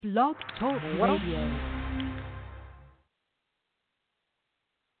Blog Talk Radio.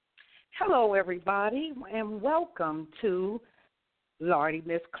 Hello, everybody, and welcome to Lardy,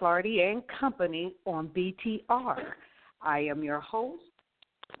 Miss Clardy and Company on BTR. I am your host,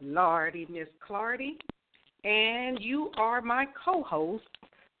 Lardy, Miss Clardy, and you are my co-host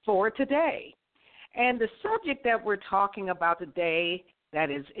for today. And the subject that we're talking about today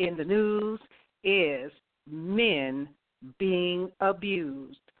that is in the news is men being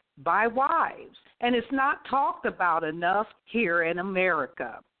abused by wives. And it's not talked about enough here in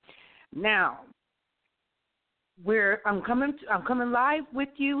America. Now, I'm coming live with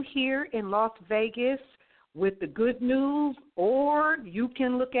you here in Las Vegas with the good news, or you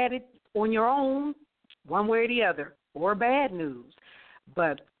can look at it on your own, one way or the other, or bad news.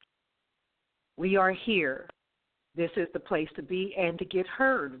 But we are here. This is the place to be and to get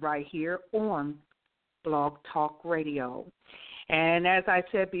heard right here on Blog Talk Radio. And as I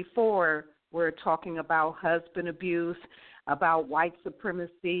said before, we're talking about husband abuse, about white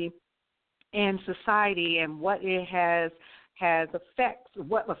supremacy and society, and what it has effects,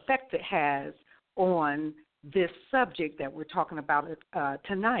 what effect it has on this subject that we're talking about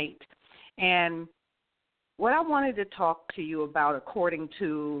tonight. And what I wanted to talk to you about, according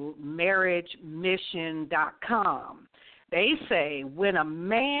to marriagemission.com, they say when a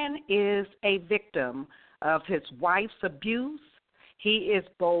man is a victim of his wife's abuse, he is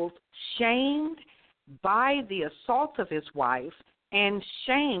both shamed by the assault of his wife and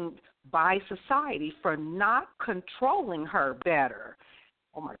shamed by society for not controlling her better.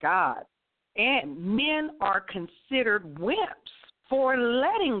 Oh, my God. And men are considered wimps for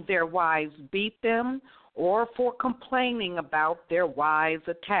letting their wives beat them or for complaining about their wives'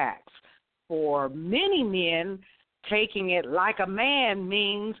 attacks. For many men, taking it like a man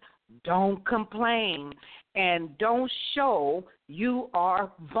means don't complain and don't show you are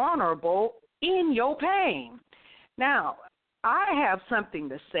vulnerable in your pain. Now, I have something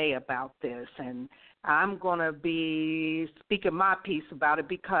to say about this, and I'm going to be speaking my piece about it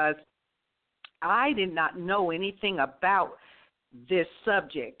because I did not know anything about this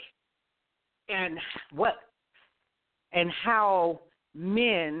subject and how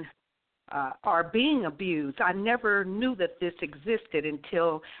men are being abused. I never knew that this existed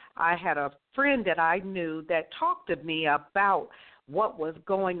until I had a friend that I knew that talked to me about what was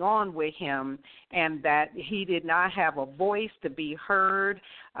going on with him and that he did not have a voice to be heard.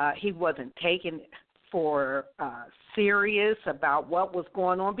 He wasn't taken for serious about what was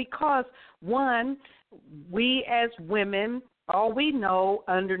going on because, one, we as women, all we know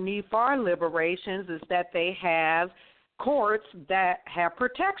underneath our liberations is that they have courts that have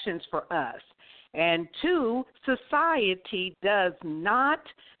protections for us. And two, society does not,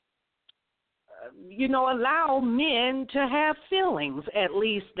 allow men to have feelings. At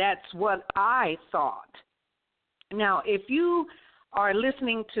least that's what I thought. Now, if you are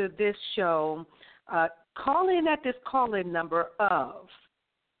listening to this show, call in at this call-in number of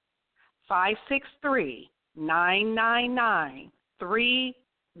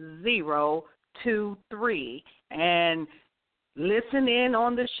 563-999-3023 and listen in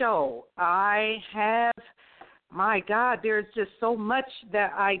on the show. My God, there's just so much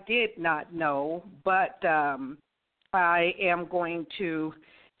that I did not know, but I am going to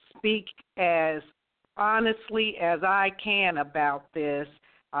speak as honestly as I can about this.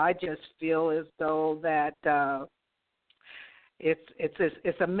 I just feel as though that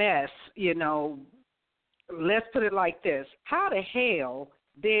it's a mess, Let's put it like this. How the hell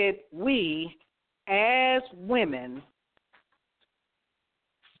did we as women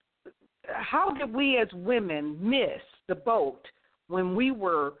miss the boat when we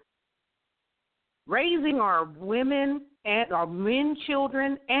were raising our women and our men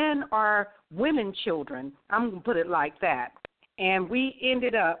children and our women children? I'm going to put it like that. And we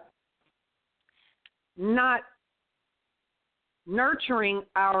ended up not nurturing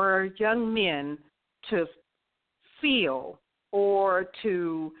our young men to feel or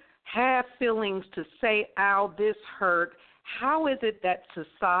to have feelings to say, ow, this hurt. How is it that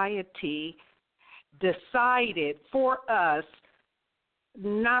society decided for us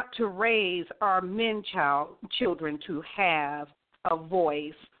not to raise our children to have a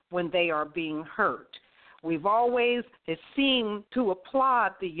voice when they are being hurt? We've always, it seemed, to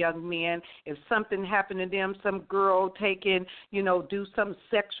applaud the young men if something happened to them, some girl do something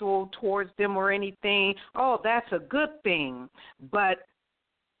sexual towards them or anything. Oh, that's a good thing. But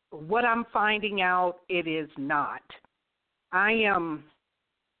what I'm finding out, it is not. I am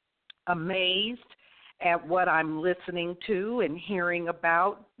amazed at what I'm listening to and hearing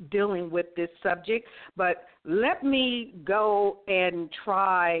about dealing with this subject, but let me go and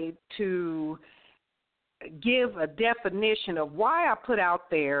try to give a definition of why I put out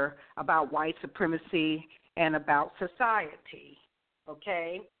there about white supremacy and about society,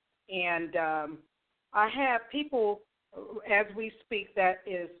 okay? And I have people, as we speak, that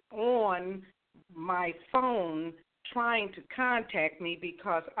is on my phone trying to contact me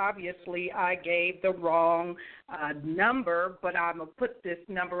because obviously I gave the wrong number, but I'm going to put this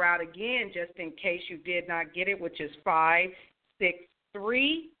number out again just in case you did not get it, which is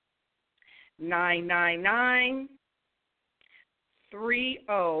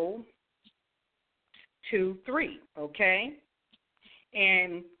 563-999-3023, okay?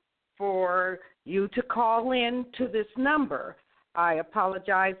 And for you to call in to this number, I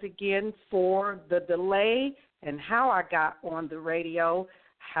apologize again for the delay and how I got on the radio.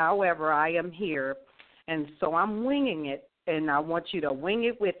 However, I am here, and so I'm winging it, and I want you to wing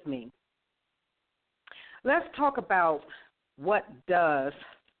it with me. Let's talk about what does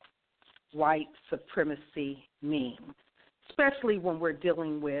white supremacy mean, especially when we're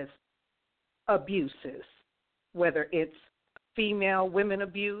dealing with abuses, whether it's female, women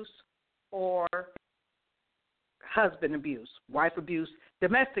abuse, or husband abuse, wife abuse,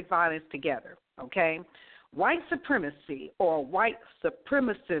 domestic violence together, okay? White supremacy or white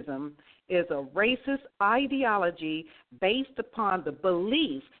supremacism is a racist ideology based upon the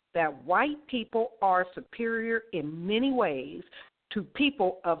belief that white people are superior in many ways to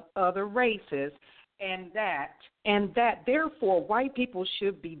people of other races, and that therefore white people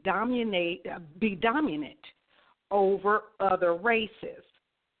should be dominant over other races.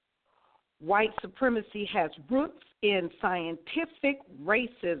 White supremacy has roots in scientific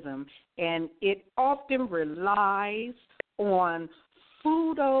racism, and it often relies on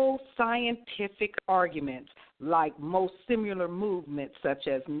pseudo-scientific arguments like most similar movements such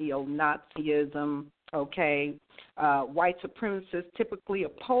as neo-Nazism, okay? White supremacists typically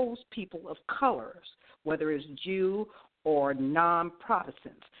oppose people of colors, whether it's Jew or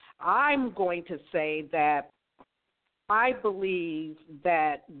non-Protestants. I'm going to say that I believe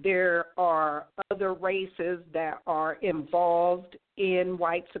that there are other races that are involved in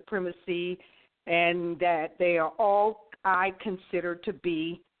white supremacy and that they are all I consider to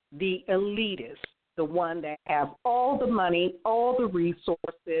be the elitists, the one that have all the money, all the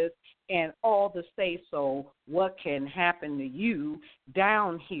resources, and all the say-so what can happen to you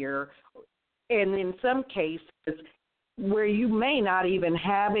down here, and in some cases where you may not even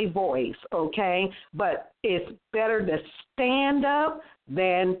have a voice, okay? But it's better to stand up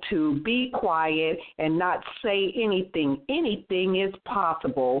than to be quiet and not say anything. Anything is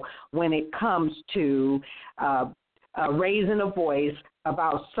possible when it comes to raising a voice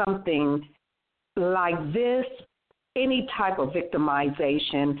about something like this, any type of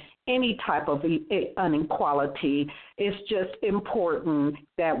victimization, any type of inequality. It's just important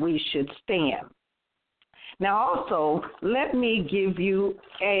that we should stand. Now, also, let me give you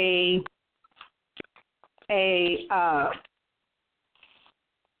a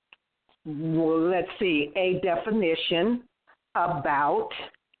definition about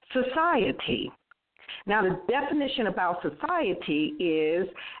society. Now, the definition about society is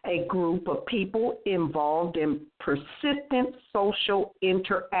a group of people involved in persistent social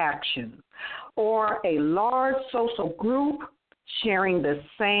interaction, or a large social group sharing the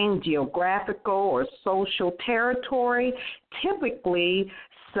same geographical or social territory, typically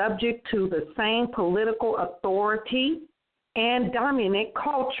subject to the same political authority and dominant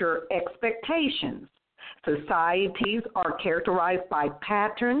culture expectations. Societies are characterized by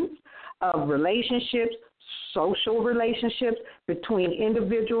patterns of relationships, social relationships between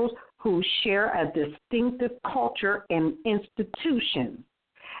individuals who share a distinctive culture and institutions.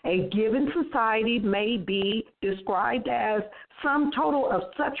 A given society may be described as sum total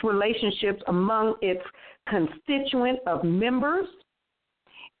of such relationships among its constituent of members.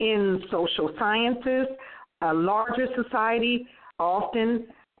 In social sciences, a larger society often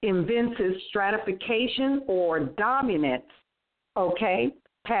evinces stratification or dominance,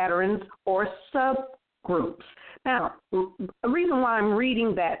 patterns or subgroups. Now, the reason why I'm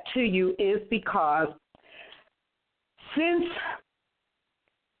reading that to you is because since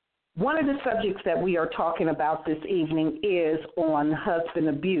one of the subjects that we are talking about this evening is on husband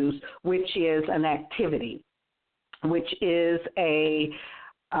abuse, which is an activity, which is an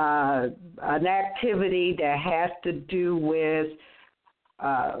activity that has to do with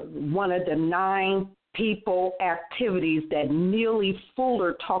one of the 9 people activities that Neely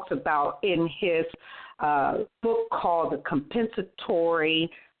Fuller talks about in his book called The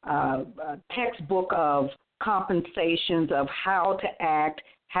Compensatory textbook of compensations of how to act,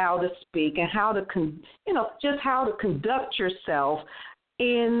 how to speak, and how to, just how to conduct yourself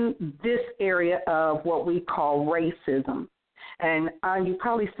in this area of what we call racism. And you're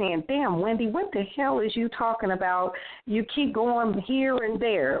probably saying, damn, Wendy, what the hell is you talking about? You keep going here and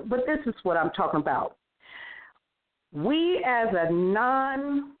there. But this is what I'm talking about. We as a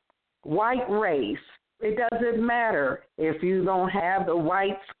non-white race, it doesn't matter if you don't have the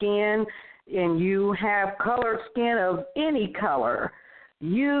white skin and you have colored skin of any color.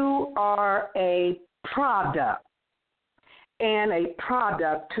 You are a product, and a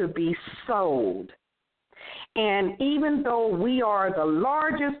product to be sold. And even though we are the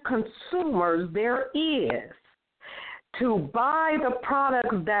largest consumers there is to buy the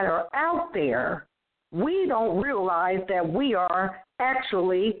products that are out there, we don't realize that we are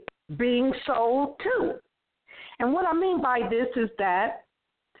actually being sold too. And what I mean by this is that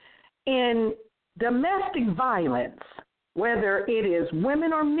in domestic violence, whether it is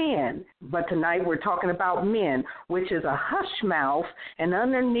women or men, but tonight we're talking about men, which is a hush mouth and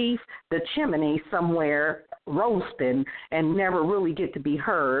underneath the chimney somewhere roasting and never really get to be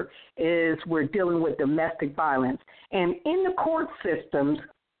heard, is we're dealing with domestic violence. And in the court systems,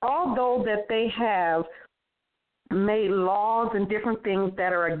 although that they have made laws and different things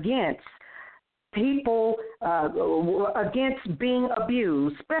that are against people, against being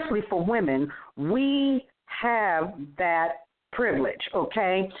abused, especially for women, we have that privilege,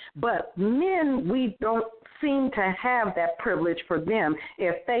 okay? But men, we don't seem to have that privilege for them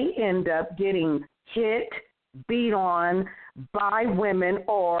if they end up getting hit, beat on by women,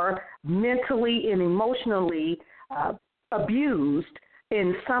 or mentally and emotionally abused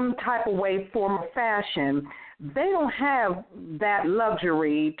in some type of way, form, or fashion. They don't have that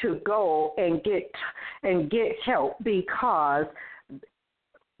luxury to go and get help because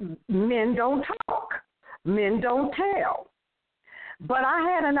men don't talk. Men don't tell. But I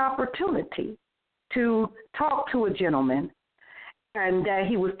had an opportunity to talk to a gentleman, and that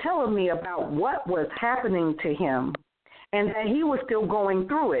he was telling me about what was happening to him and that he was still going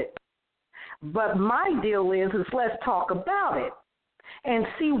through it. But my deal is let's talk about it and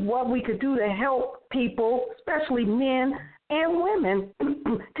see what we could do to help people, especially men and women,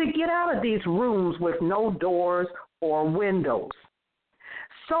 to get out of these rooms with no doors or windows.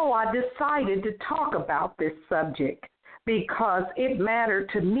 So I decided to talk about this subject because it mattered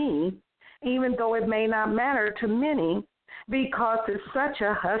to me, even though it may not matter to many, because it's such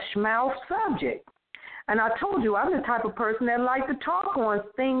a hush-mouth subject. And I told you I'm the type of person that like to talk on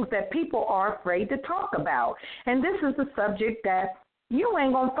things that people are afraid to talk about. And this is a subject that you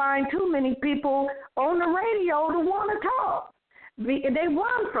ain't going to find too many people on the radio to want to talk. They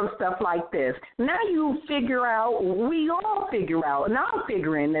run from stuff like this. Now you figure out, we all figure out, and I'm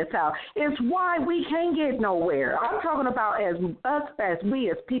figuring this out, is why we can't get nowhere. I'm talking about as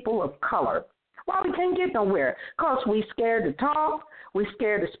we as people of color. Why we can't get nowhere? Because we scared to talk, we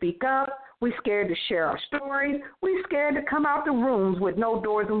scared to speak up, we scared to share our stories, we scared to come out the rooms with no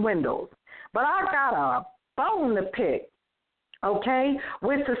doors and windows. But I got a bone to pick, okay,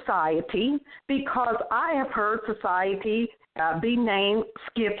 with society, because I have heard society be named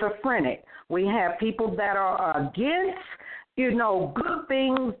schizophrenic. We have people that are against, good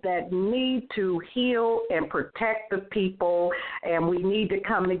things that need to heal and protect the people, and we need to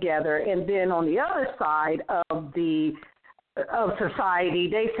come together. And then on the other side of society,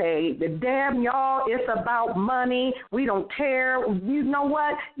 they say, damn y'all, it's about money. We don't care. You know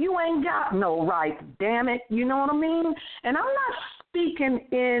what? You ain't got no rights, damn it. You know what I mean? And I'm not speaking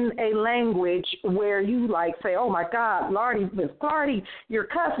in a language where you like say, oh my God, Miss Clardy, you're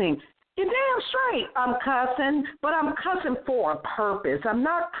cussing. You're damn straight I'm cussing, but I'm cussing for a purpose. I'm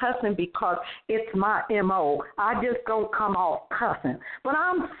not cussing because it's my MO. I just don't come off cussing. But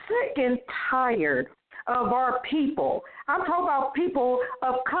I'm sick and tired of our people. I'm talking about people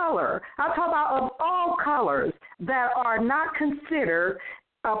of color. I'm talking about of all colors that are not considered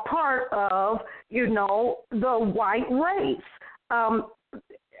a part of, the white race.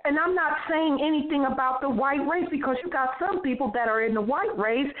 And I'm not saying anything about the white race because you got some people that are in the white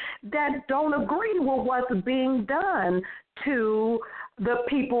race that don't agree with what's being done to the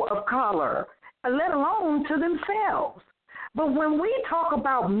people of color, let alone to themselves. But when we talk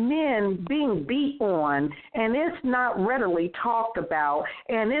about men being beat on and it's not readily talked about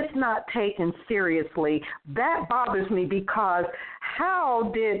and it's not taken seriously, that bothers me because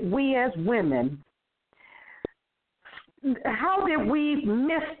how did we as women how did we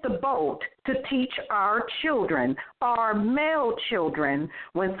miss the boat to teach our children, our male children,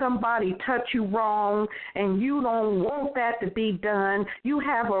 when somebody touch you wrong and you don't want that to be done, you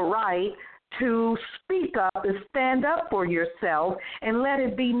have a right to speak up and stand up for yourself and let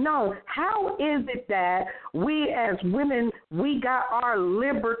it be known. How is it that we as women, we got our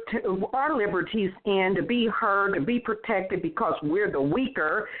liberties in to be heard, to be protected because we're the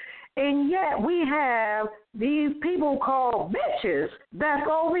weaker, and yet we have these people called bitches that's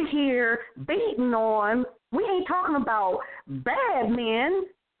over here beating on. We ain't talking about bad men.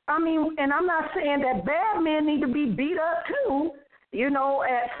 I mean, and I'm not saying that bad men need to be beat up too,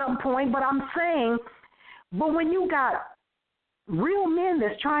 at some point, but I'm saying, but when you got real men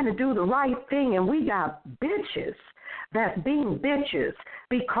that's trying to do the right thing and we got bitches that's being bitches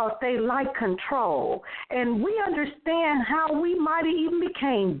because they like control. And we understand how we might have even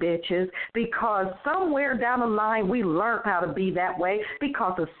became bitches because somewhere down the line we learned how to be that way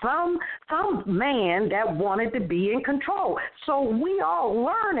because of some man that wanted to be in control. So we all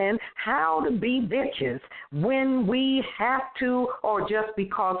learning how to be bitches when we have to or just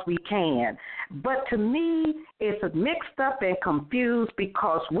because we can. But to me, it's mixed up and confused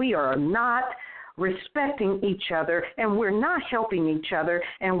because we are not respecting each other, and we're not helping each other,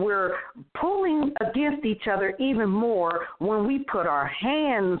 and we're pulling against each other even more when we put our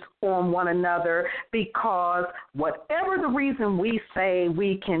hands on one another because whatever the reason we say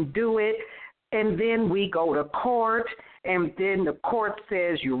we can do it, and then we go to court, and then the court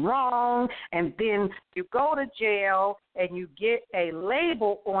says you're wrong, and then you go to jail, and you get a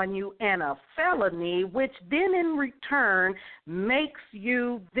label on you and a felony, which then in return makes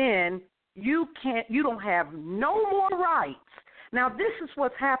you then you don't have no more rights. Now, this is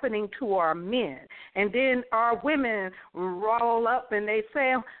what's happening to our men. And then our women roll up and they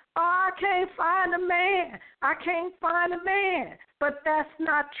say, oh, I can't find a man. I can't find a man. But that's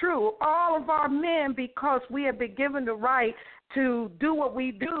not true. All of our men, because we have been given the right to do what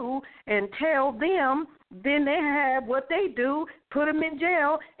we do and tell them, then they have what they do, put them in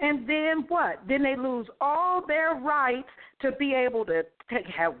jail, and then what? Then they lose all their rights to be able to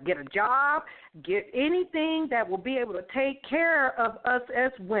get a job, get anything that will be able to take care of us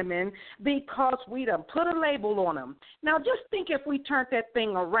as women because we done put a label on them. Now, just think if we turned that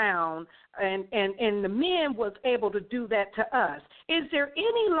thing around and the men was able to do that to us. Is there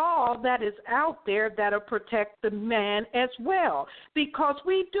any law that is out there that'll protect the man as well? Because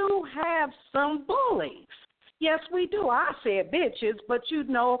we do have some bullies. Yes, we do. I said bitches, but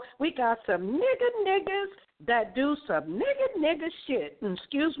we got some niggas that do some nigga shit. And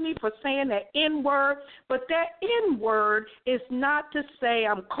excuse me for saying that N-word, but that N-word is not to say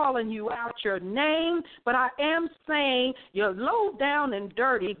I'm calling you out your name, but I am saying you're low down and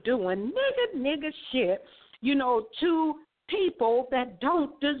dirty doing nigga shit, to people that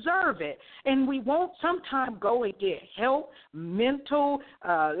don't deserve it. And we won't sometimes go and get help, mental,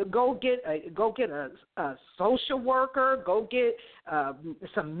 go get a social worker, go get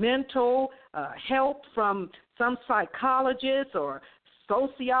some mental help from some psychologist or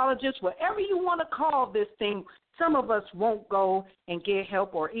sociologist, whatever you want to call this thing. Some of us won't go and get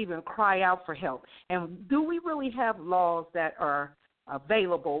help or even cry out for help. And do we really have laws that are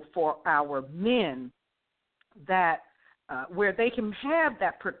available for our men that where they can have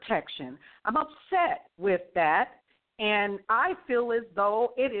that protection? I'm upset with that, and I feel as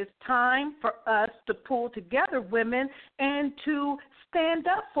though it is time for us to pull together, women, and to stand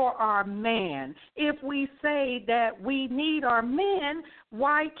up for our man. If we say that we need our men,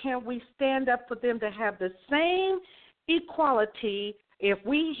 why can't we stand up for them to have the same equality? If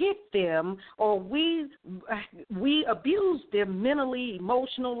we hit them or we abuse them mentally,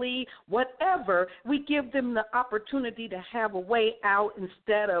 emotionally, whatever, we give them the opportunity to have a way out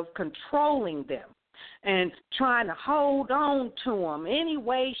instead of controlling them and trying to hold on to them any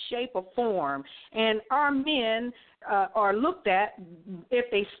way, shape, or form. And our men are looked at, if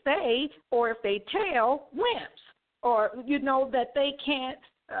they stay or if they tell, wimps, or that they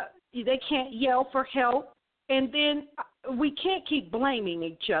can't yell for help. And then we can't keep blaming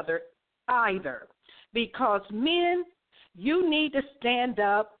each other either, because men, you need to stand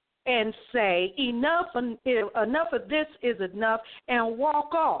up and say enough of this is enough and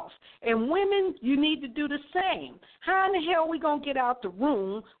walk off. And women, you need to do the same. How in the hell are we going to get out the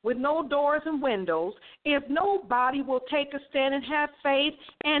room with no doors and windows if nobody will take a stand and have faith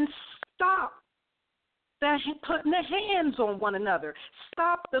and stop putting their hands on one another,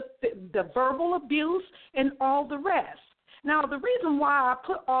 stop the verbal abuse and all the rest? Now, the reason why I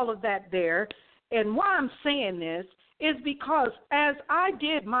put all of that there and why I'm saying this is because as I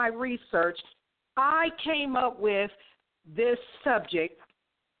did my research, I came up with this subject,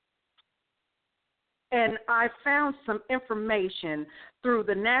 and I found some information through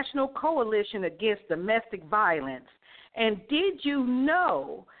the National Coalition Against Domestic Violence. And did you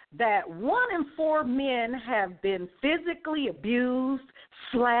know that 1 in 4 men have been physically abused,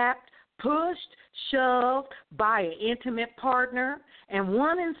 slapped, pushed, shoved by an intimate partner? And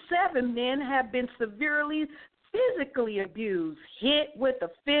 1 in 7 men have been severely physically abused, hit with a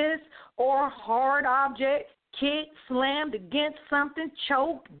fist or hard object, kicked, slammed against something,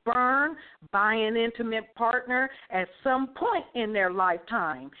 choked, burned by an intimate partner at some point in their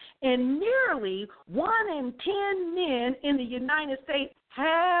lifetime. And nearly 1 in 10 men in the United States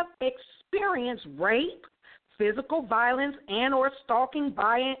have experienced rape, physical violence, and or stalking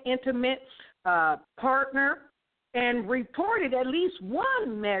by an intimate partner, and reported at least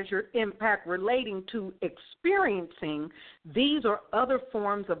one measured impact relating to experiencing these or other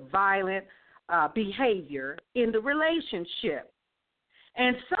forms of violent behavior in the relationship.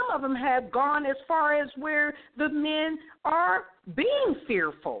 And some of them have gone as far as where the men are being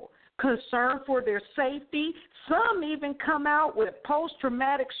fearful, concerned for their safety. Some even come out with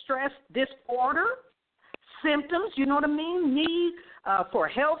post-traumatic stress disorder symptoms, you know what I mean, need for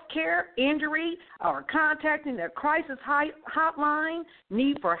health care, injury, or contacting their crisis hotline,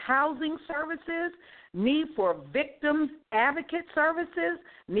 need for housing services, need for victims advocate services,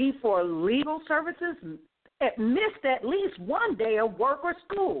 need for legal services, missed at least one day of work or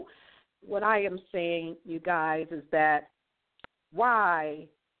school. What I am saying, you guys, is that why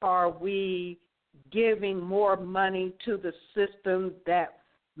are we giving more money to the system that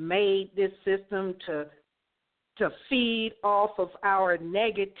made this system to feed off of our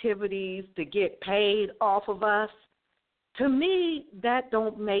negativities, to get paid off of us? To me, that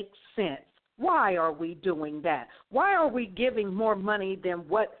don't make sense. Why are we doing that? Why are we giving more money than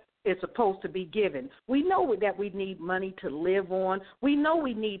what is supposed to be given? We know that we need money to live on. We know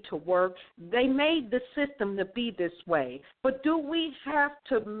we need to work. They made the system to be this way. But do we have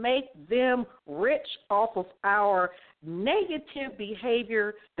to make them rich off of our negative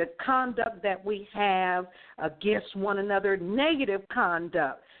behavior, the conduct that we have against one another, negative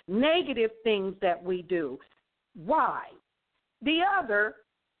conduct, negative things that we do? Why? The other,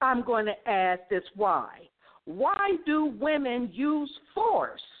 I'm going to ask this, why? Why do women use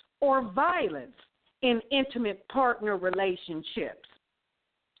force or violence in intimate partner relationships?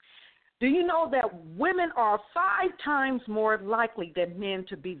 Do you know that women are 5 times more likely than men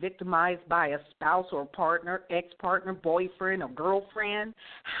to be victimized by a spouse or partner, ex-partner, boyfriend, or girlfriend?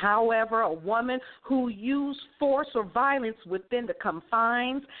 However, a woman who used force or violence within the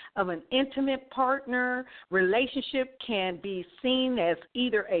confines of an intimate partner relationship can be seen as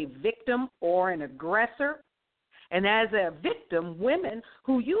either a victim or an aggressor. And as a victim, women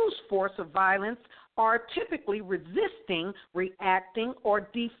who use force or violence are typically resisting, reacting, or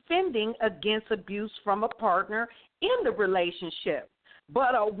defending against abuse from a partner in the relationship.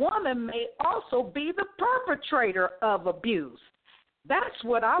 But a woman may also be the perpetrator of abuse. That's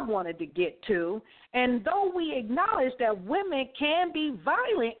what I wanted to get to. And though we acknowledge that women can be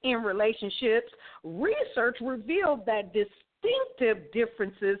violent in relationships, research revealed that distinctive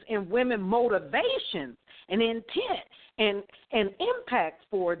differences in women motivations and intent and impact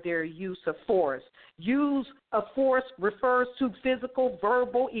for their use of force. Use of force refers to physical,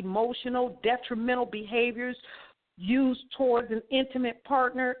 verbal, emotional, detrimental behaviors used towards an intimate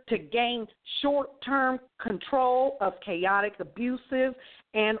partner to gain short-term control of chaotic, abusive,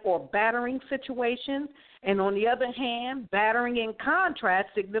 and or battering situations. And on the other hand, battering in contrast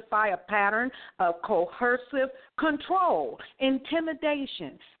signify a pattern of coercive control,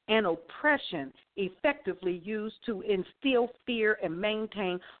 intimidation, and oppression effectively used to instill fear and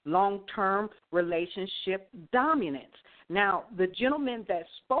maintain long-term relationship dominance. Now, the gentleman that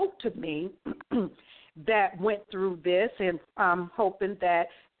spoke to me that went through this, and I'm hoping that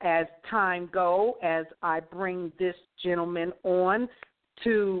as time goes, as I bring this gentleman on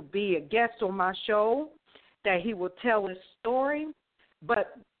to be a guest on my show, that he will tell his story.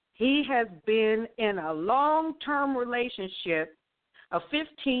 But he has been in a long-term relationship of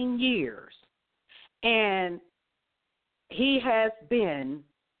 15 years, and he has been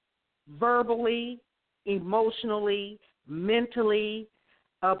verbally, emotionally, mentally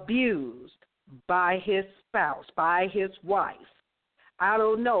abused by his spouse, by his wife. I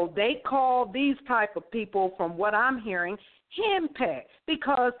don't know. They call these type of people, from what I'm hearing, henpecked,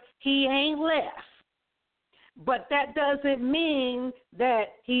 because he ain't left. But that doesn't mean that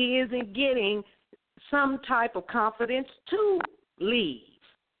he isn't getting some type of confidence to leave.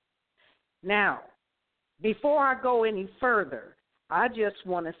 Now, before I go any further, I just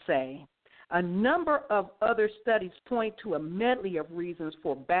want to say A number of other studies point to a medley of reasons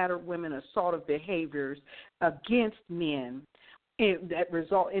for battered women assaultive behaviors against men that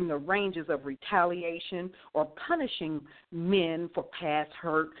result in the ranges of retaliation or punishing men for past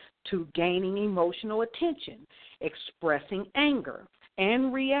hurt to gaining emotional attention, expressing anger,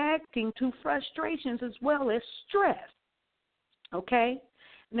 and reacting to frustrations as well as stress. Okay?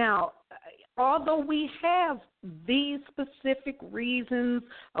 Now, although we have these specific reasons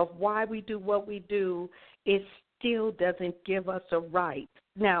of why we do what we do, it still doesn't give us a right.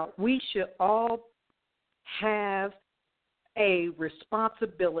 Now, we should all have a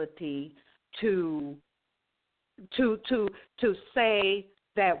responsibility to say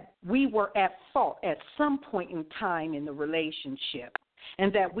that we were at fault at some point in time in the relationship,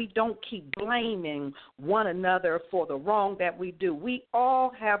 and that we don't keep blaming one another for the wrong that we do. We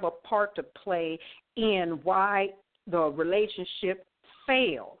all have a part to play in why the relationship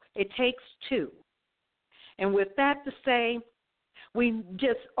failed. It takes two. And with that to say, we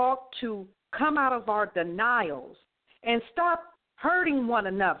just ought to come out of our denials and stop hurting one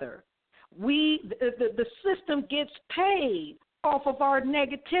another. The system gets paid off of our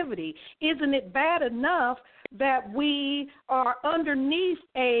negativity. Isn't it bad enough that we are underneath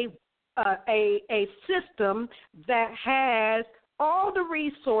a system that has all the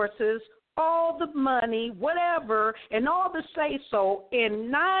resources, all the money, whatever, and all the say-so in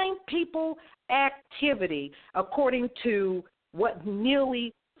 9 people activity, according to what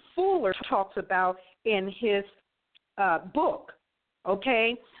Neely Fuller talks about in his book,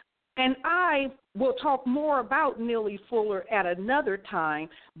 okay? And I will talk more about Neely Fuller at another time,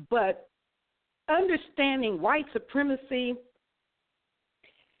 but understanding white supremacy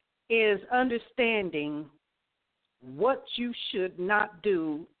is understanding what you should not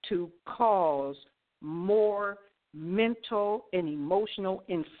do to cause more mental and emotional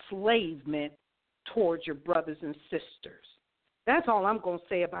enslavement towards your brothers and sisters. That's all I'm going to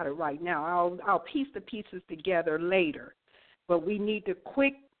say about it right now. I'll piece the pieces together later. But we need to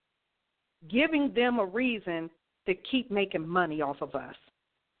quit giving them a reason to keep making money off of us.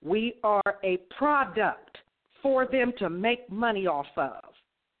 We are a product for them to make money off of.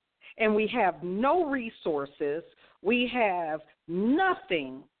 And we have no resources. We have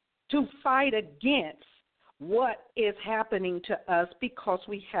nothing to fight against what is happening to us because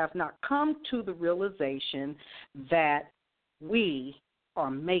we have not come to the realization that we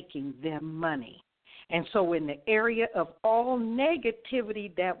are making them money. And so in the area of all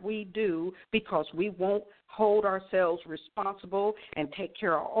negativity that we do, because we won't hold ourselves responsible and take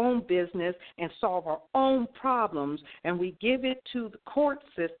care of our own business and solve our own problems, and we give it to the court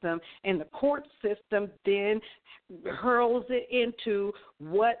system, and the court system then hurls it into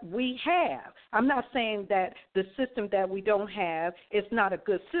what we have. I'm not saying that the system that we don't have is not a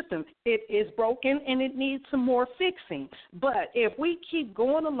good system. It is broken and it needs some more fixing. But if we keep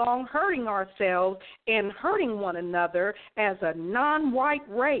going along hurting ourselves and hurting one another as a non-white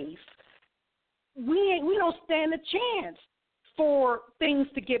race, we don't stand a chance for things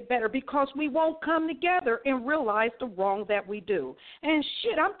to get better because we won't come together and realize the wrong that we do. And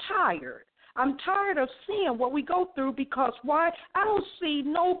shit, I'm tired. I'm tired of seeing what we go through because why? I don't see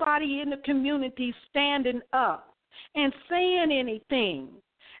nobody in the community standing up and saying anything.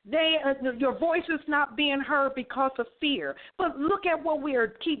 Your voice is not being heard because of fear. But look at what we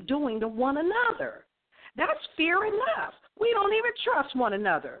keep doing to one another. That's fear enough. We don't even trust one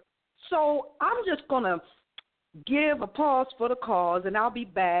another. So I'm just going to give a pause for the cause, and I'll be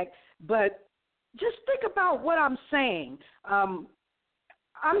back. But just think about what I'm saying. I'm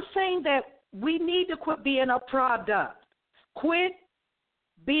saying that we need to quit being a product. Quit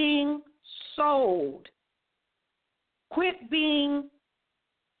being sold. Quit being,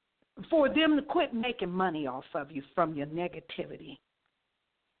 for them to quit making money off of you from your negativity.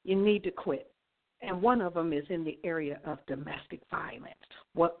 You need to quit. And one of them is in the area of domestic violence.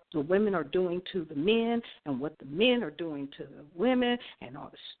 What the women are doing to the men and what the men are doing to the women and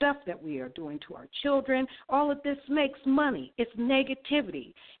all the stuff that we are doing to our children, all of this makes money. It's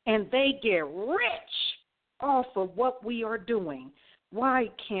negativity. And they get rich off of what we are doing.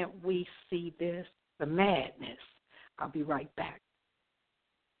 Why can't we see this? The madness. I'll be right back.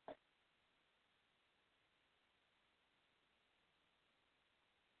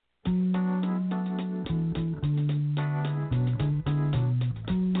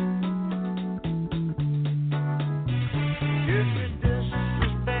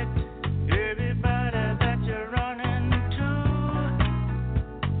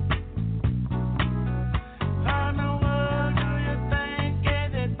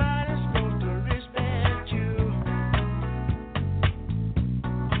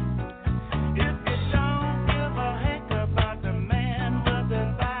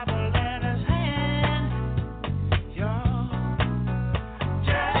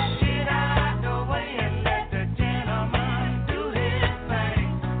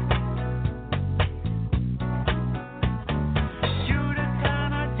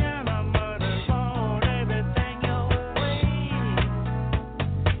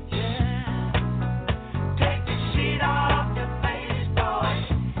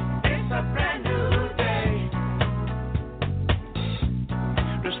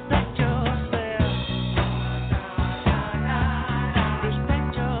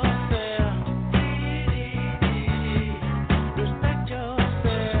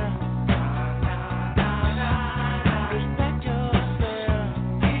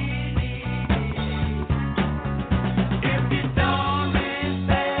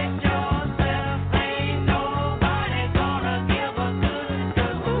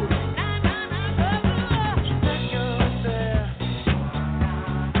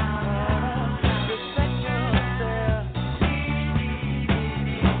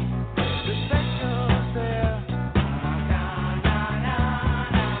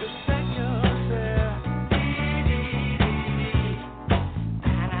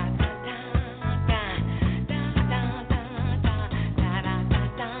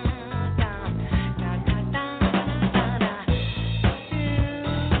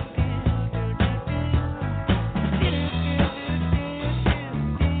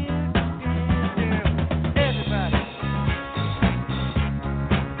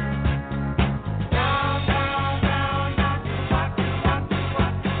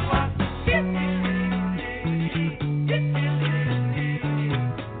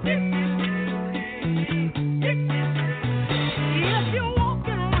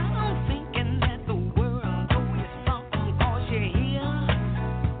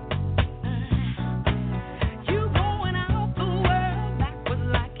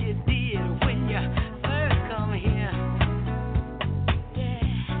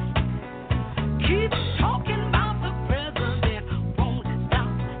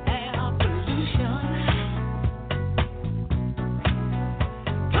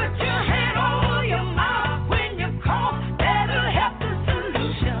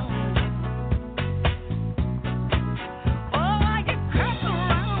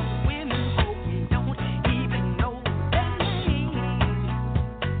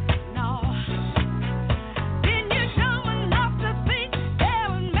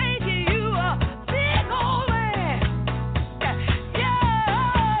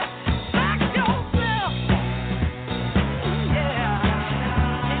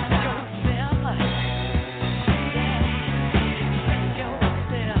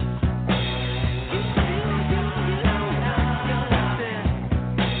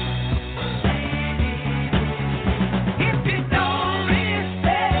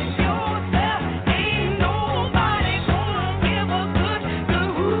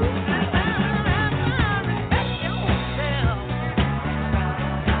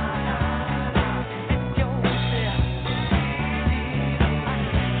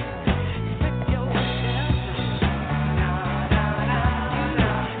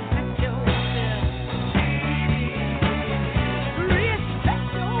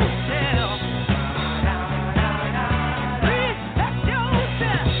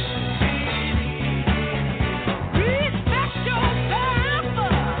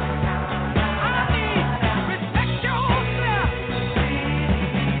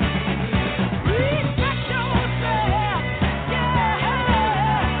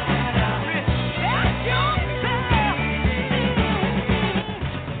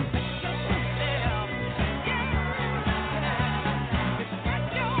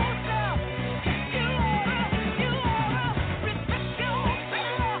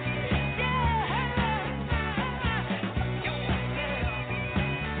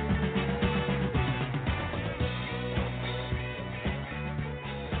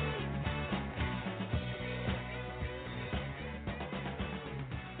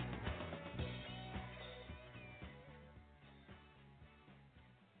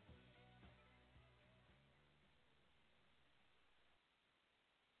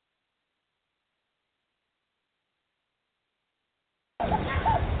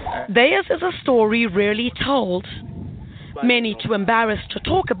 Theirs is a story rarely told. Many too embarrassed to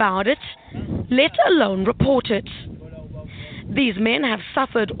talk about it, let alone report it. These men have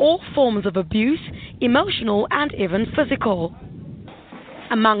suffered all forms of abuse, emotional and even physical.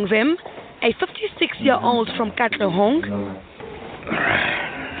 Among them, a 56-year-old from Katlehong.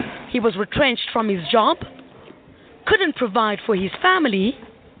 He was retrenched from his job, couldn't provide for his family,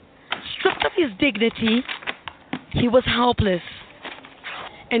 stripped of his dignity. He was helpless,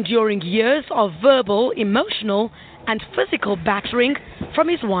 enduring years of verbal, emotional and physical battering from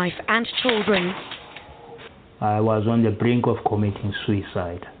his wife and children. I was on the brink of committing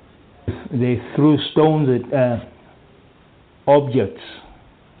suicide. They threw stones at objects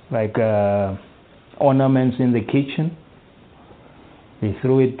like ornaments in the kitchen. They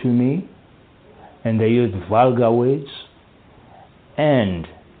threw it to me, and they used vulgar words, and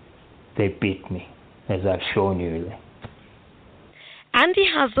they beat me, as I've shown you. And he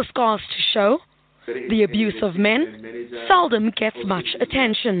has the scars to show. The abuse of men seldom gets much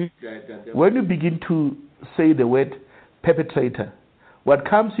attention. When you begin to say the word perpetrator, what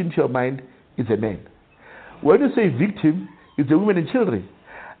comes into your mind is a man. When you say victim, it's the women and children.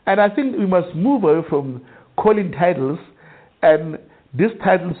 And I think we must move away from calling titles, and this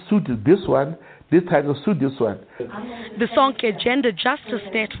title suits this one, this title suits this one. The Sonke Gender Justice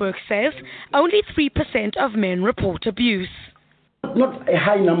Network says only 3% of men report abuse. Not a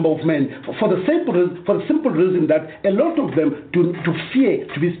high number of men, for the simple reason that a lot of them do fear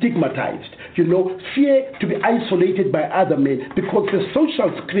to be stigmatized, fear to be isolated by other men, because the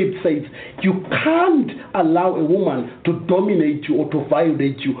social script says you can't allow a woman to dominate you or to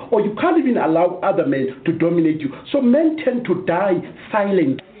violate you, or you can't even allow other men to dominate you. So men tend to die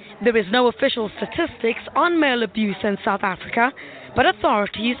silent. There is no official statistics on male abuse in South Africa, but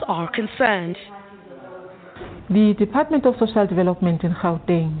authorities are concerned. The Department of Social Development in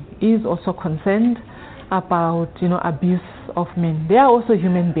Gauteng is also concerned about, abuse of men. They are also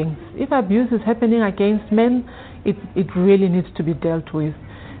human beings. If abuse is happening against men, it really needs to be dealt with.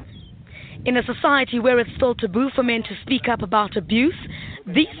 In a society where it's still taboo for men to speak up about abuse,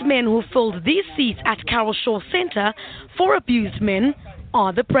 these men who filled these seats at Carol Shaw Center for abused men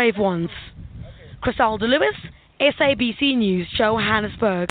are the brave ones. Criselda Lewis, SABC News, Johannesburg.